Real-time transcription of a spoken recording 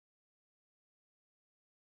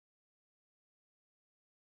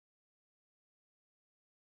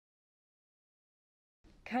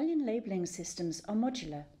Caljan labelling systems are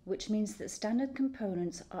modular, which means that standard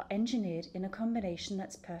components are engineered in a combination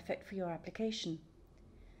that's perfect for your application.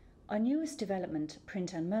 Our newest development,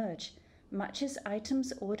 Print and Merge, matches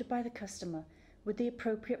items ordered by the customer with the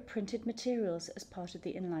appropriate printed materials as part of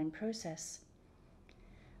the inline process.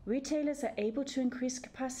 Retailers are able to increase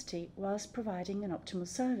capacity whilst providing an optimal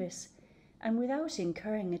service and without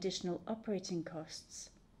incurring additional operating costs.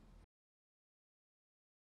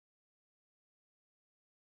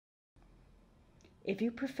 If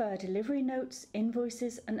you prefer, delivery notes,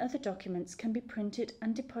 invoices and other documents can be printed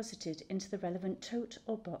and deposited into the relevant tote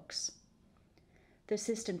or box. The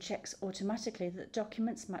system checks automatically that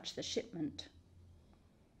documents match the shipment.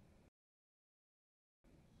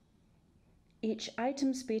 Each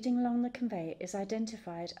item speeding along the conveyor is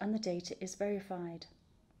identified and the data is verified.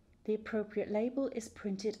 The appropriate label is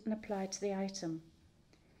printed and applied to the item.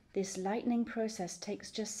 This lightening process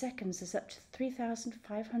takes just seconds as up to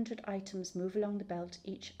 3,500 items move along the belt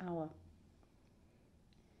each hour.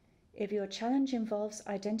 If your challenge involves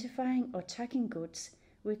identifying or tagging goods,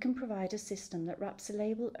 we can provide a system that wraps a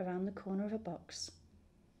label around the corner of a box.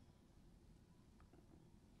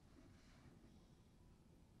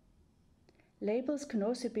 Labels can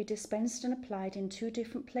also be dispensed and applied in two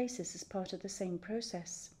different places as part of the same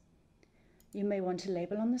process. You may want a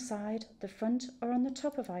label on the side, the front or on the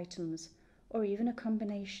top of items, or even a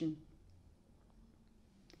combination.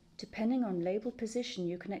 Depending on label position,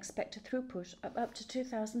 you can expect a throughput of up to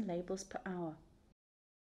 2,000 labels per hour.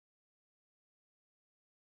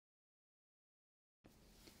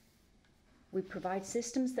 We provide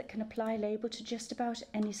systems that can apply label to just about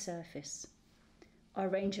any surface. Our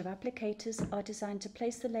range of applicators are designed to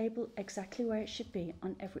place the label exactly where it should be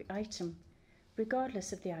on every item,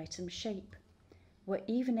 regardless of the item's shape. We're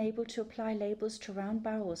even able to apply labels to round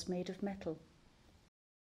barrels made of metal.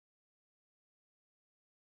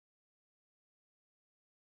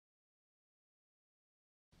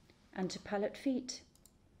 And to pallet feet.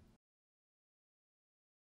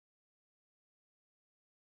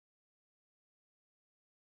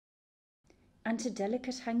 And to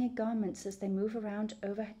delicate hanging garments as they move around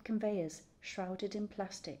overhead conveyors shrouded in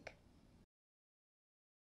plastic.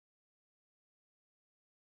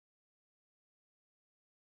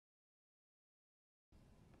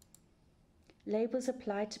 Labels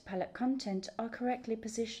applied to pallet content are correctly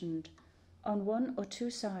positioned on one or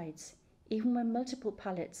two sides, even when multiple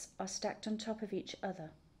pallets are stacked on top of each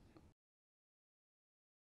other.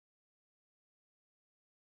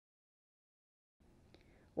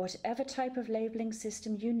 Whatever type of labelling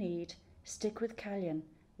system you need, stick with Caljan.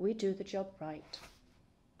 We do the job right.